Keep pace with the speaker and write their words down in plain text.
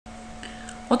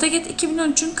Autocad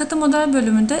 2013'ün katı model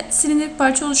bölümünde silindirik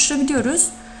parça oluşturabiliyoruz.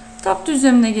 Tab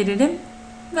düzlemine gelelim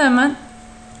ve hemen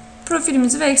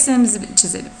profilimizi ve eksenimizi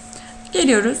çizelim.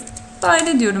 Geliyoruz.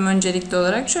 Daire diyorum öncelikli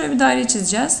olarak. Şöyle bir daire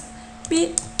çizeceğiz. Bir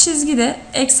çizgi de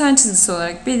eksen çizgisi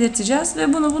olarak belirteceğiz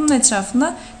ve bunu bunun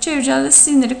etrafında çevireceğiz ve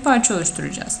silindirik parça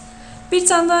oluşturacağız. Bir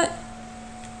tane daha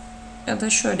ya da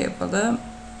şöyle yapalım.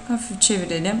 Hafif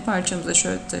çevirelim. Parçamızı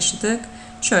şöyle taşıdık.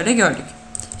 Şöyle gördük.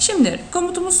 Şimdi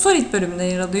komutumuz solid bölümünde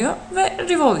yer alıyor ve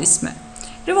Revolve ismi.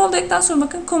 Revolve dedikten sonra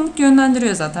bakın komut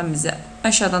yönlendiriyor zaten bizi.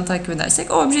 Aşağıdan takip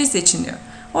edersek objeyi seçin diyor.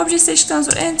 Objeyi seçtikten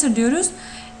sonra enter diyoruz.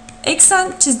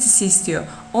 Eksen çizgisi istiyor.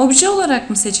 Obje olarak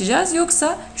mı seçeceğiz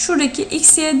yoksa şuradaki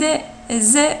x, y, d,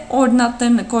 z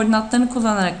koordinatlarını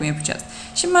kullanarak mı yapacağız?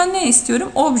 Şimdi ben ne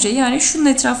istiyorum? Obje, yani şunun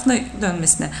etrafında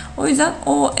dönmesine. O yüzden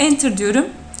o enter diyorum.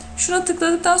 Şuna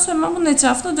tıkladıktan sonra bunun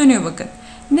etrafında dönüyor bakın.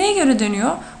 Neye göre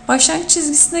dönüyor? Başlangıç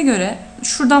çizgisine göre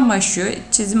şuradan başlıyor.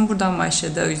 Çizim buradan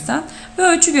başladı o yüzden. Ve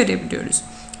ölçü görebiliyoruz.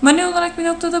 Manuel olarak bir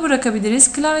noktada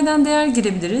bırakabiliriz. Klavyeden değer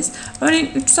girebiliriz.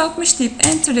 Örneğin 360 deyip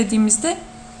enter dediğimizde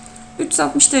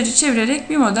 360 derece çevirerek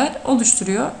bir model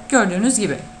oluşturuyor. Gördüğünüz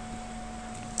gibi.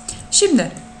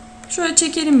 Şimdi şöyle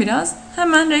çekelim biraz.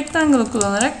 Hemen rectangle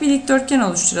kullanarak bir dikdörtgen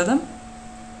oluşturalım.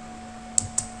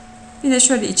 Bir de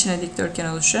şöyle içine dikdörtgen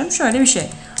oluşturalım. Şöyle bir şey.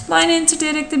 Line enter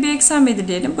diyerek de bir eksen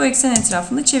belirleyelim. Bu eksen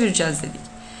etrafında çevireceğiz dedik.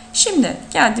 Şimdi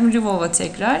geldim Revolve'a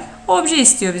tekrar. Obje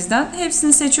istiyor bizden.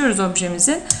 Hepsini seçiyoruz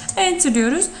objemizin. Enter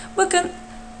diyoruz. Bakın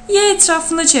Y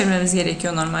etrafında çevirmemiz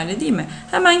gerekiyor normalde değil mi?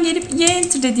 Hemen gelip Y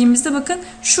enter dediğimizde bakın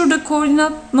şurada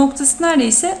koordinat noktası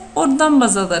neredeyse oradan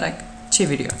baz alarak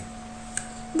çeviriyor.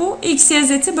 Bu X, Y,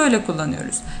 Z'i böyle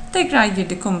kullanıyoruz. Tekrar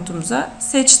girdik komutumuza.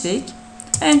 Seçtik.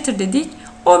 Enter dedik.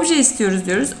 Obje istiyoruz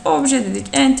diyoruz. Obje dedik.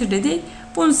 Enter dedik.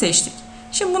 Bunu seçtik.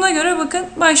 Şimdi buna göre bakın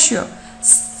başlıyor.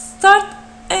 Start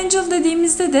Angel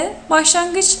dediğimizde de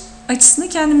başlangıç açısını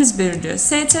kendimiz belirliyoruz.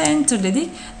 ST Enter dedik.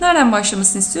 Nereden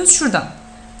başlamasını istiyoruz? Şuradan.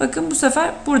 Bakın bu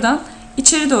sefer buradan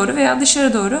içeri doğru veya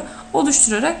dışarı doğru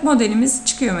oluşturarak modelimiz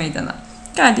çıkıyor meydana.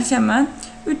 Geldik hemen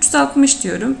 360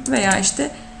 diyorum veya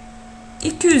işte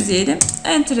 200 diyelim.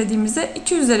 Enter dediğimizde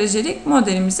 200 derecelik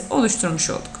modelimizi oluşturmuş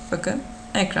olduk. Bakın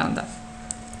ekranda.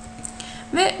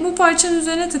 Ve bu parçanın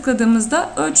üzerine tıkladığımızda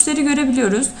ölçüleri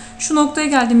görebiliyoruz. Şu noktaya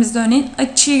geldiğimizde örneğin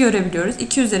açıyı görebiliyoruz.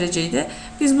 200 dereceydi.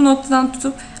 Biz bu noktadan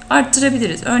tutup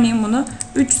arttırabiliriz. Örneğin bunu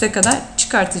 300'e kadar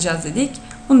çıkartacağız dedik.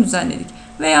 Bunu düzenledik.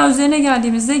 Veya üzerine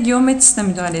geldiğimizde geometrisine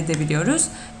müdahale edebiliyoruz.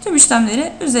 Tüm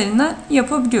işlemleri üzerinden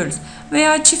yapabiliyoruz.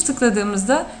 Veya çift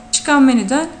tıkladığımızda çıkan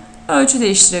menüden ölçü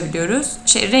değiştirebiliyoruz.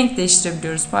 Renk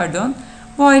değiştirebiliyoruz pardon.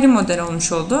 Bu ayrı model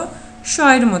olmuş oldu. Şu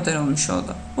ayrı model olmuş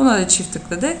oldu. Buna da çift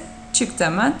tıkladık. Çıktı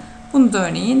hemen. Bunu da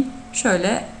örneğin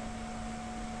şöyle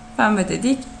pembe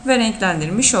dedik ve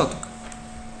renklendirmiş olduk.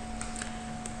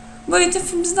 Bu eğitim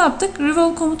filmimizde ne yaptık?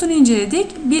 Revolve komutunu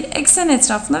inceledik. Bir eksen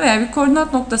etrafına veya bir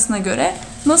koordinat noktasına göre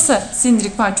nasıl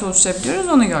silindirik parça oluşturabiliyoruz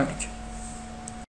onu gördük.